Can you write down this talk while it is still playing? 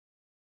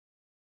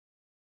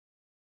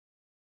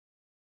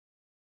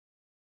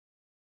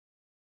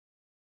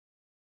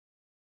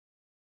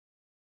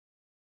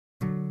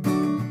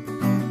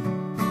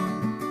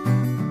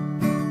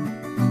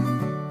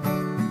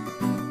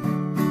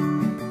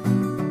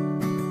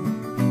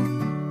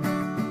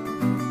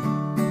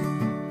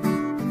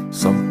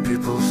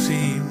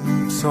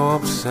so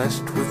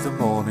obsessed with the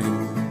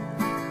morning,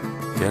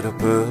 get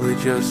up early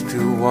just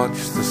to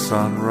watch the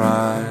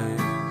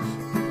sunrise.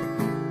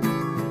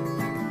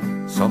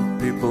 Some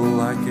people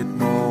like it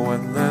more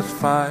when there's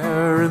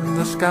fire in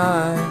the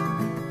sky,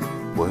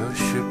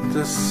 worship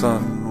the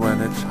sun when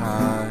it's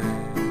high.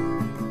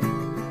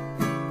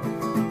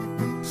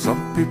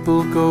 Some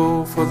people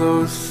go for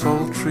those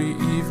sultry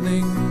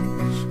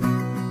evenings,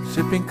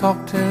 sipping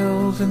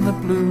cocktails in the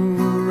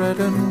blue, red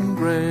and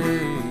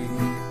grey.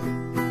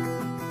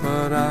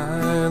 But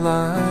I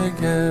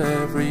like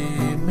every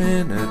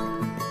minute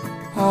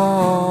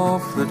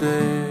of the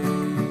day.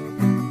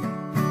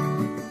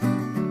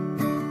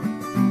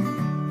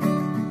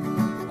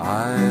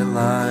 I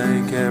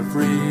like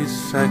every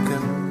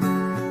second,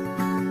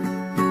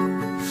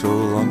 so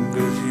long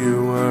as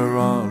you are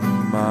on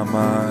my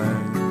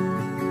mind.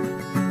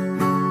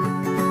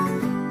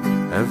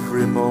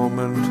 Every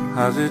moment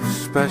has its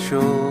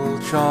special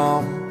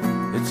charm.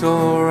 It's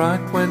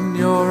alright when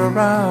you're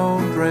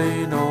around,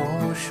 rain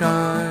or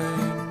shine.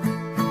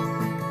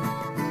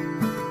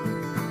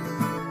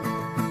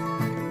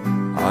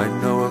 I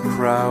know a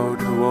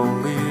crowd who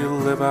only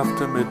live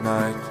after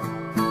midnight.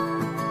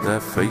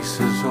 Their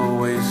faces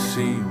always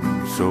seem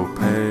so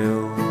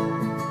pale.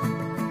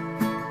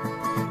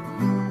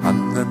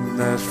 And then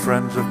there's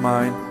friends of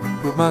mine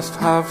who must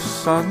have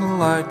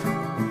sunlight.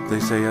 They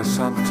say a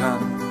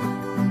suntan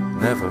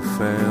never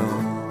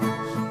fails.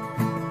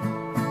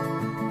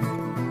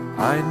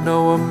 I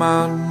know a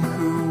man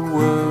who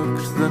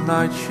works the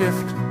night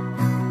shift.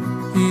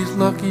 He's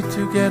lucky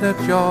to get a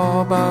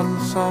job and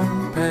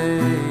some pay.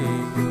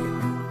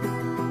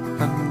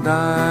 And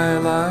I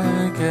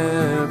like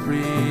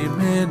every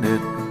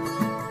minute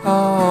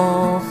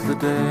of the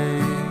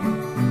day.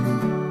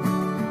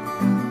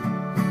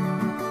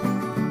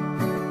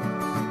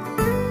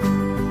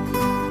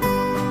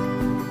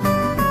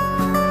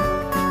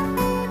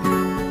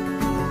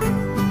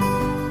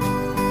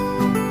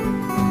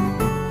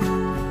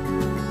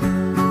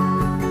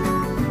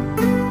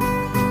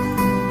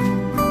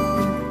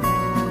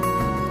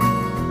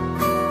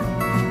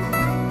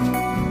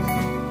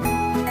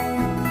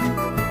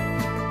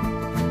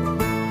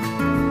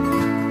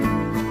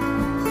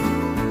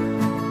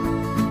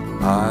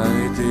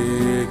 I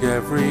dig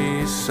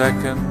every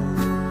second.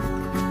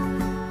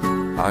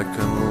 I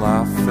can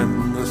laugh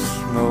in the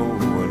snow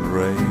and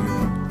rain.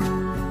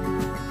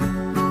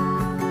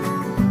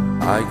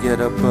 I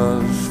get a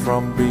buzz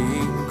from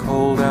being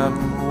cold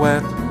and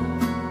wet.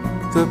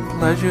 The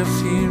pleasure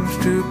seems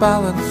to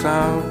balance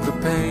out the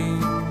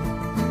pain.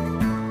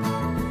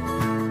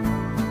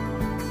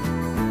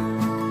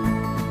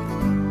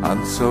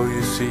 And so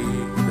you see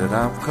that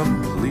I'm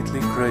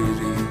completely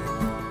crazy.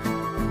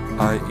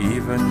 I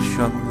even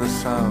shun the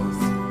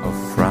south of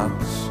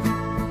France.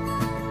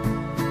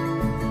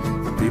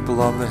 The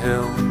people on the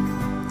hill,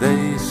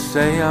 they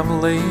say I'm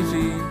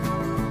lazy,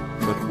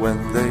 but when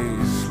they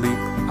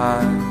sleep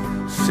I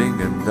sing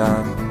and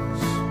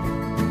dance.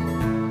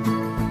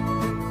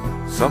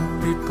 Some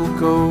people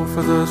go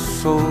for the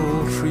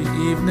sultry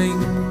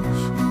evenings,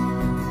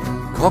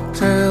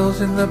 cocktails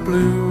in the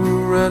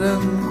blue, red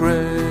and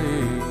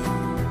grey.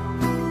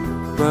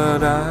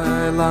 But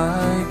I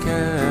like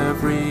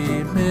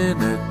every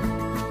minute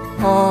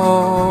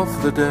of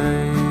the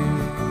day.